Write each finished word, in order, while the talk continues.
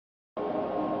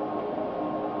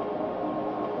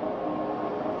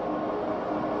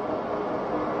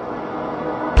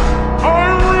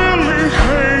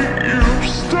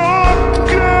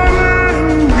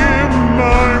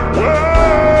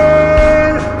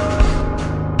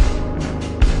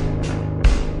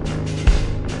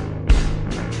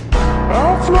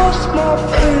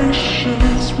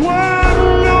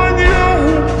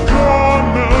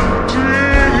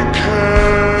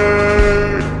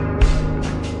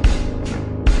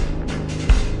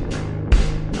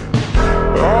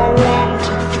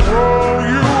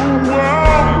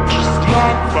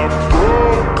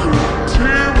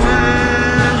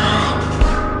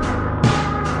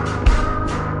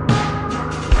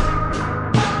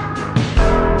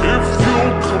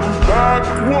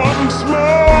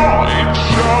small, it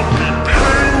shall be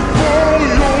painful,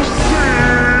 you'll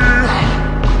see.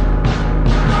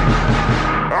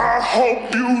 I hope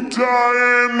you die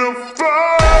in a fire.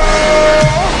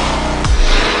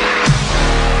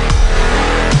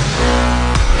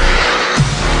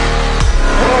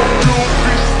 Hope you'll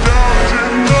be stabbed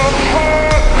in the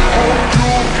heart. Hope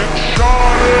you'll get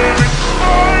shot and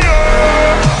expire.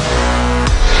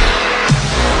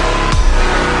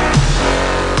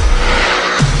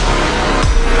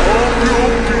 Hope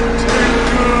you'll be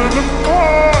taken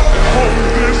apart. Hope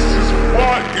this is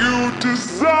what you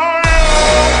desire.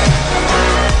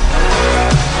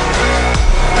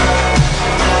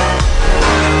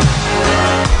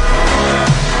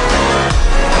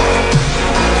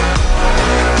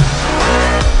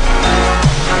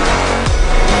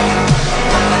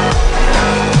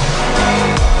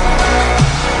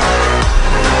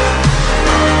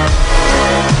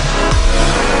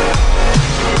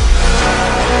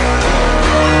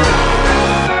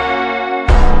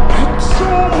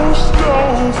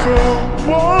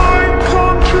 Why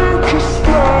can't you just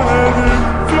let it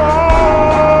fly?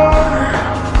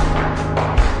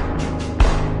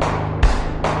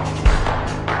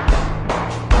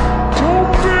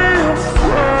 Don't be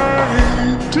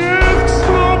afraid, it's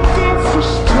not the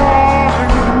first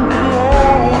time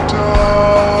you'll die.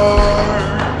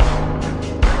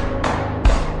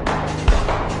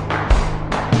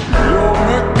 Your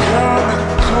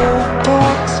mechanical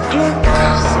parts click,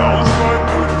 sounds like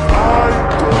I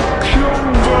broke your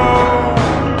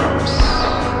bones.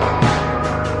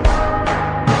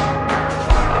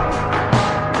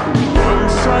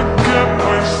 Once I get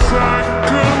my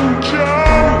second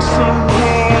chance, I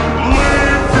won't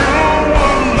leave you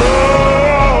alone.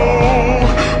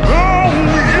 Oh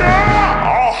yeah,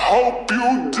 I hope you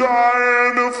die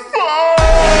in a fire.